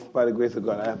God, and just by the grace of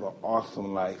God, I have an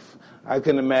awesome life. I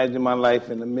couldn't imagine my life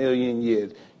in a million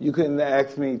years. You couldn't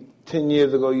ask me 10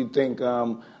 years ago, you think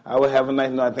I would have a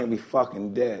life? No, I think I'd be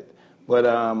fucking dead. But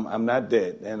I'm not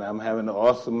dead, and I'm having an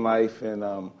awesome life, and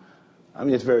I'm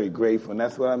just very grateful. And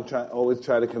that's what I'm always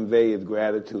try to convey is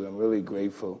gratitude. I'm really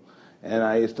grateful. And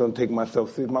I just don't take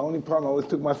myself serious. My only problem, I always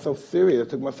took myself serious. I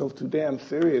took myself too damn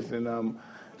serious, and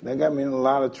that got me in a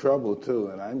lot of trouble, too.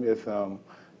 And I'm just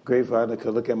grateful I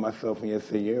could look at myself and just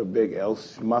say, you're a big El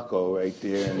Schmucko right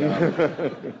there, and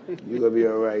you're going to be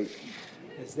all right.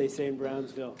 As they say in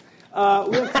Brownsville. We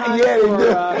have time for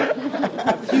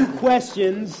a few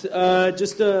questions.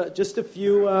 Just a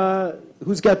few.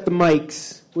 Who's got the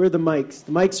mics? Where are the mics?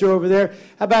 The mics are over there.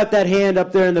 How about that hand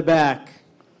up there in the back?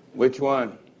 Which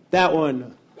one? That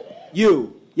one.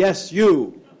 You. Yes,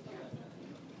 you.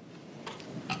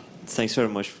 Thanks very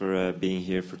much for being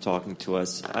here, for talking to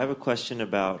us. I have a question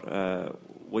about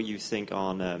what you think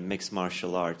on mixed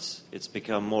martial arts. It's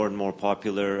become more and more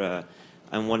popular.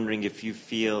 I'm wondering if you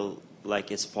feel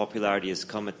like its popularity has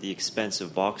come at the expense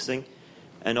of boxing,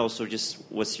 and also just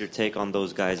what's your take on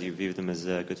those guys? You view them as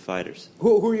good fighters.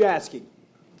 Who are you asking?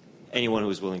 Anyone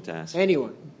who's willing to ask.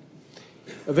 Anyone.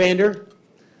 Evander?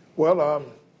 Well,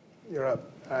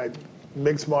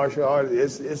 mixed martial arts,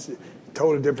 it's a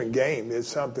totally different game. It's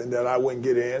something that I wouldn't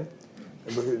get in,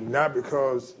 not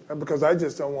because I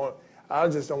just don't want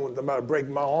somebody to break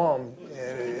my arm,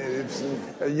 and it's,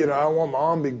 I don't want my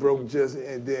arm to be broken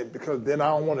because then I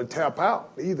don't want to tap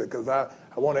out either, because I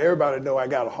want everybody to know I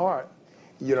got a heart.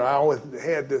 I always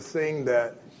had this thing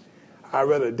that I'd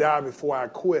rather die before I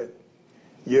quit,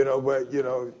 but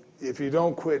if you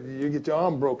don't quit, you get your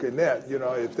arm broken net.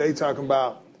 If they talking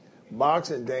about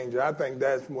boxing danger, I think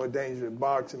that's more dangerous than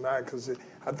boxing, because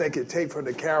I think it takes from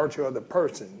the character of the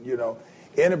person.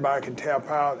 Anybody can tap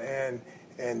out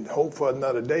and hope for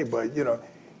another day, but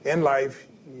in life,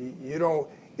 you don't.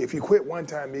 If you quit one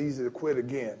time, it's easy to quit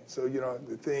again. So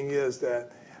the thing is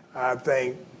that I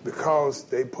think because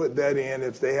they put that in,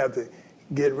 if they have to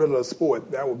get rid of a sport,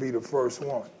 that would be the first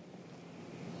one.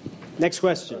 Next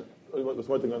question. There's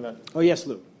one thing on that. Oh yes,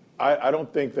 Lou. I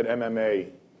don't think that MMA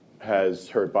has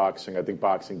hurt boxing. I think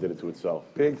boxing did it to itself.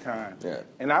 Big time. Yeah.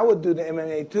 And I would do the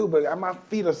MMA too, but my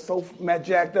feet are so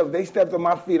jacked up. They stepped on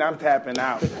my feet, I'm tapping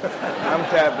out. I'm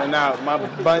tapping out. My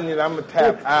bunion, I'm going to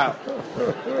tap out.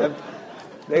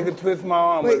 They could twist my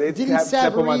arm, but they didn't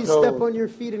step on my toes. step on your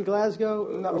feet in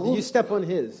Glasgow? No, or did you step on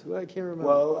his? Well, I can't remember.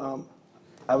 Well,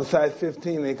 I was size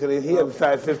 15. He had a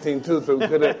size 15 too, so we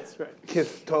could have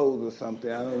kissed toes or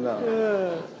something. I don't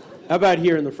know. How about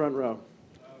here in the front row?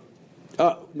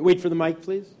 Wait for the mic,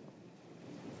 please.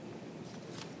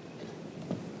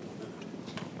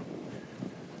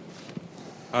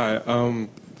 Hi.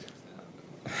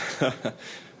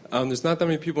 There's not that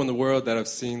many people in the world that have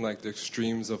seen like the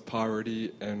extremes of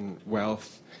poverty and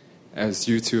wealth as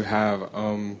you two have.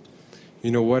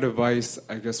 What advice,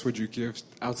 I guess, would you give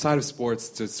outside of sports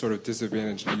to sort of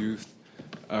disadvantaged youth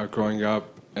growing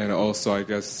up, and also, I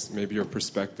guess, maybe your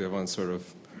perspective on sort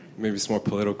of, maybe it's more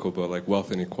political, but like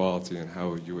wealth inequality and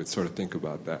how you would sort of think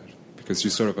about that? Because you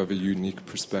sort of have a unique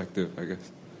perspective, I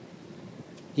guess.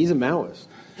 He's a Maoist.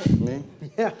 Me?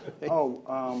 Yeah.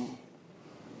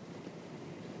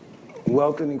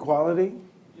 Wealth inequality?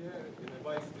 Yeah,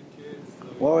 advice to kids.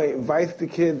 Well, advice to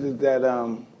kids is that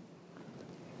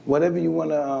whatever you want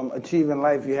to achieve in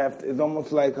life, you have to, it's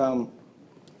almost like,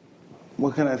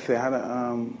 what can I say?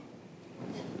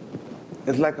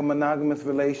 It's like a monogamous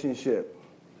relationship.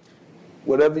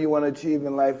 Whatever you want to achieve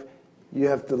in life, you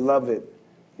have to love it.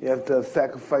 You have to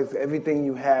sacrifice everything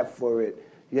you have for it.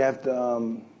 You have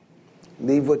to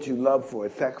leave what you love for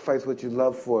it, sacrifice what you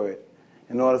love for it,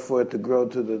 in order for it to grow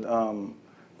to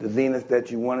the zenith that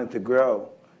you want it to grow.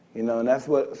 And that's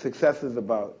what success is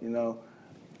about.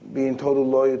 being total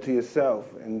loyal to yourself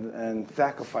and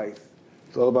sacrifice.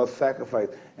 It's all about sacrifice.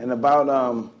 And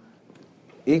about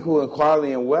equal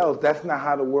equality in wealth, that's not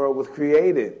how the world was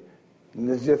created. And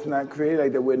it's just not created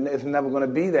like that. It's never going to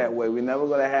be that way. We're never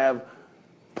going to have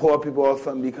poor people all of a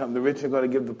sudden become, the rich are going to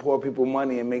give the poor people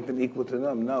money and make them equal to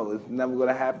them. No, it's never going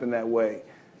to happen that way.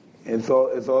 It's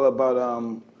all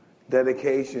about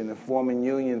dedication and forming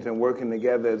unions and working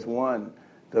together as one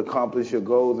to accomplish your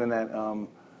goals in that,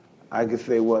 I could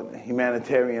say,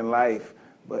 humanitarian life.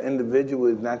 But individual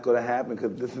is not going to happen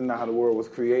because this is not how the world was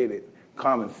created.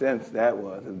 Common sense, that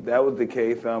was. If that was the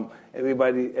case,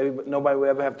 nobody would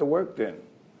ever have to work then.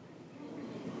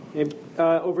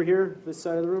 Over here, this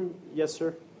side of the room. Yes,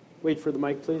 sir. Wait for the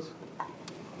mic, please.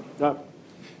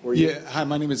 Hi,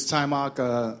 my name is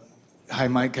Timok. Hi,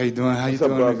 Mike. How you doing? How you What's up,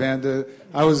 doing, bro? Evander?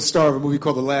 I was a star of a movie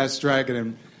called The Last Dragon,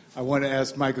 and I want to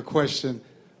ask Mike a question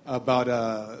about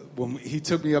when he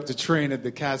took me up to train at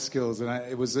the Catskills, and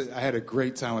I had a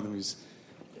great time with him.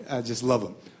 I just love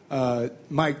him.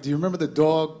 Mike, do you remember the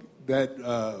dog that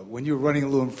when you were running a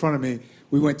little in front of me,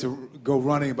 we went to go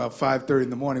running about 5:30 in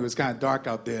the morning. It was kind of dark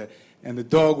out there, and the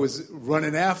dog was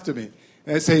running after me.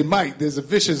 And I said, "Hey, Mike, there's a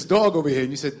vicious dog over here." And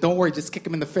you said, "Don't worry, just kick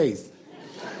him in the face."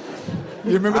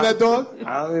 You remember that dog?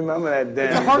 I don't remember that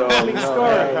damn It's a heartwarming dog.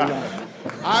 story.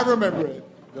 I remember it.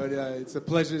 But it's a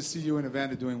pleasure to see you and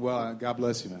Evander doing well. God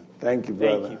bless you, man. Thank you,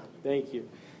 brother. Thank you.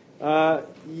 How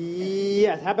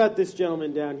about this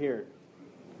gentleman down here?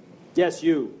 Yes,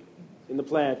 you, in the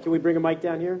plaid. Can we bring a mic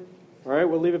down here? All right,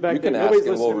 we'll leave it back You there. can ask Nobody's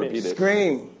and we'll listening to me. repeat it.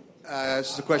 Scream.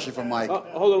 This is a question for Mike.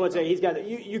 Hold on one second. He's got it.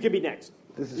 You can be next.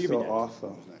 This is You can so be next.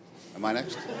 awesome. Am I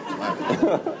next? All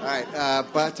right.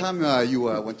 By the time you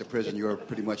went to prison, you were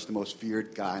pretty much the most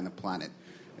feared guy on the planet.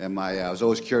 And I was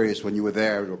always curious when you were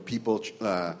there, were people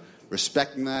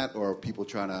respecting that, or people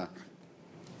trying to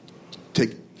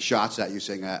take shots at you,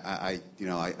 saying, "I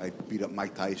beat up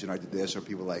Mike Tyson, I did this," or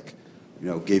people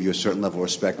gave you a certain level of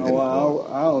respect? And I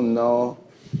don't know.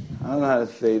 I don't know how to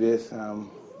say this. I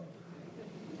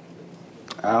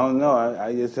don't know.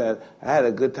 I had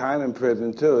a good time in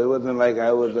prison too. It wasn't like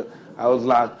I was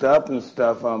locked up and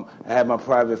stuff. I had my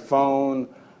private phone.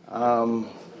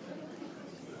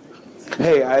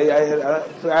 Hey,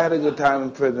 I had a good time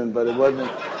in prison, but it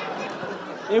wasn't.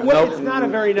 It's not a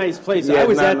very nice place. I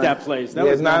was at that place. That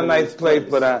was it's not a nice place,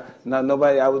 but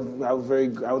nobody. I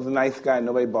was a nice guy.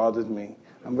 Nobody bothers me.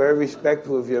 I'm very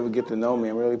respectful if you ever get to know me.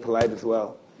 I'm really polite as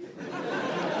well.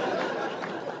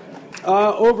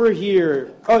 Over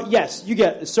here. Oh, yes, you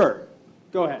get, sir.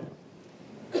 Go ahead.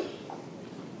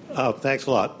 Thanks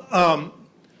a lot.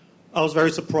 I was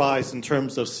very surprised in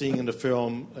terms of seeing in the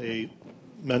film a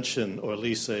mention, or at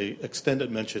least a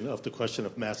extended mention, of the question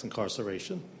of mass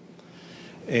incarceration.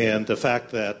 And the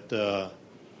fact that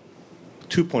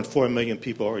 2.4 million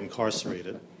people are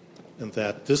incarcerated, and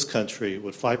that this country,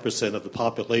 with 5% of the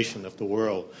population of the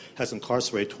world, has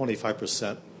incarcerated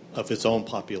 25% of its own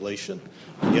population,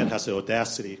 and yet has the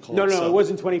audacity to call No, itself... it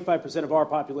wasn't 25% of our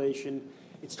population.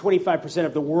 It's 25%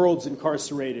 of the world's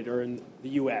incarcerated are in the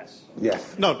U.S.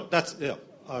 Yes. No, that's... Yeah,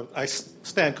 I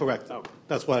stand corrected. Oh.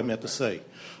 That's what I meant to say.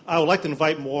 I would like to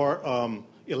invite more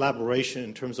elaboration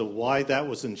in terms of why that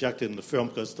was injected in the film,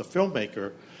 because the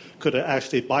filmmaker could have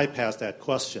actually bypassed that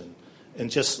question and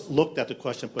just looked at the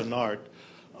question of Bernard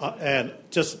and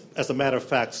just, as a matter of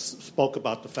fact, spoke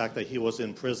about the fact that he was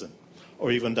in prison,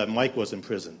 or even that Mike was in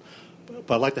prison.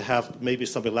 But I'd like to have maybe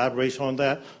some elaboration on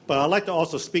that. But I'd like to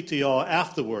also speak to y'all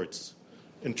afterwards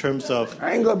in terms of...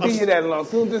 I ain't going to be here that long. As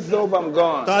soon as this is over, I'm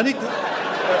gone. I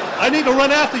need to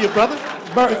run after you, brother.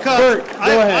 Bert, go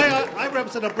ahead. I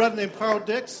represent a brother named Carl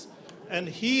Dix, and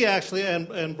he actually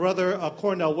and brother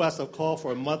Cornel West have called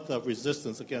for a month of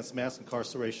resistance against mass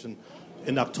incarceration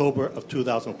in October of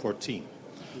 2014.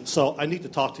 So I need to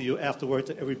talk to you afterwards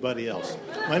to everybody else.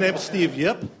 My name is Steve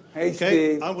Yip. Hey,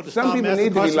 Steve. I'm with the Some Stop people Mass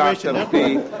need to be locked Incarceration up,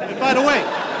 Network. Steve. And by the way,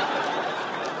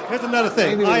 here's another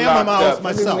thing. I am a Maoist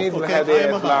myself. Okay, I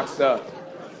am a Maoist.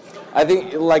 I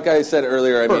think, like I said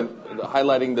earlier, I mean,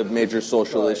 highlighting the major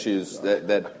social issues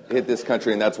that hit this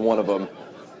country, and that's one of them.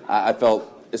 I felt,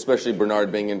 especially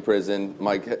Bernard being in prison,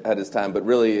 Mike had his time, but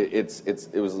really it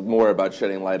was more about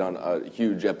shedding light on a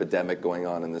huge epidemic going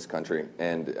on in this country.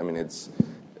 And, I mean, it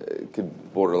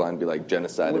could borderline be like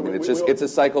genocide. I mean, it's a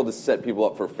cycle to set people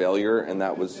up for failure, and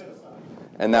that was...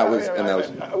 I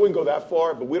wouldn't go that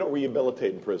far, but we don't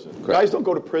rehabilitate in prison. Correct. Guys don't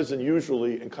go to prison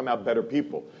usually and come out better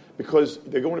people because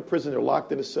they're going to prison, they're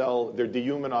locked in a cell, they're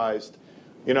dehumanized.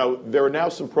 You know, there are now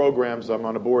some programs. I'm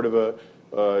on a board of a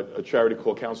charity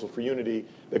called Council for Unity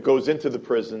that goes into the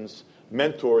prisons,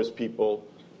 mentors people,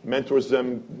 mentors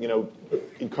them,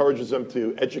 encourages them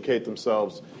to educate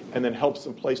themselves, and then helps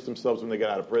them place themselves when they get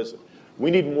out of prison.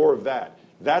 We need more of that.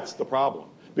 That's the problem.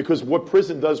 Because what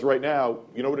prison does right now,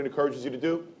 you know what it encourages you to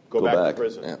do? Go back to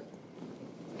prison. Yeah.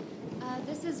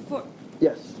 This is for...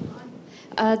 Yes.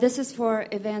 This is for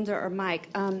Evander or Mike.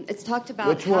 It's talked about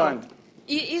Which one?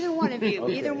 Either one of you.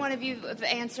 Okay. Either one of you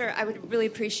answer, I would really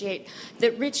appreciate.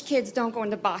 That rich kids don't go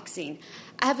into boxing.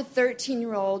 I have a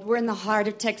 13-year-old. We're in the heart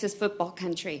of Texas football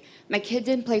country. My kid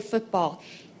didn't play football.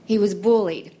 He was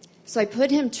bullied. So I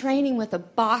put him training with a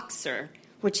boxer,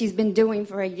 which he's been doing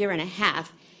for a year and a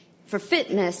half, for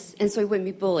fitness, and so he wouldn't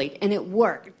be bullied. And it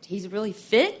worked. He's really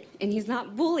fit, and he's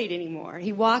not bullied anymore.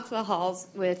 He walks the halls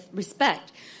with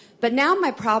respect. But now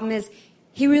my problem is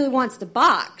he really wants to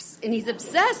box, and he's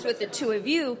obsessed with the two of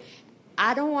you.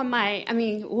 I don't want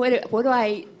what do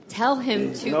I tell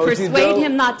him to persuade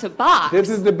him not to box? This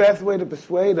is the best way to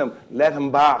persuade him. Let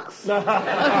him box. Okay.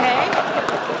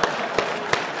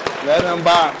 Let him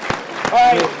box. All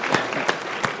right.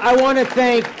 I want to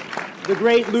thank the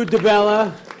great Lou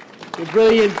DiBella, the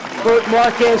brilliant Bert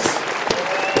Marcus,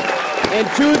 and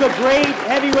two of the great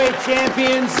heavyweight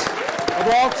champions of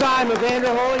all time, Evander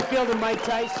Holyfield and Mike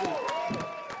Tyson.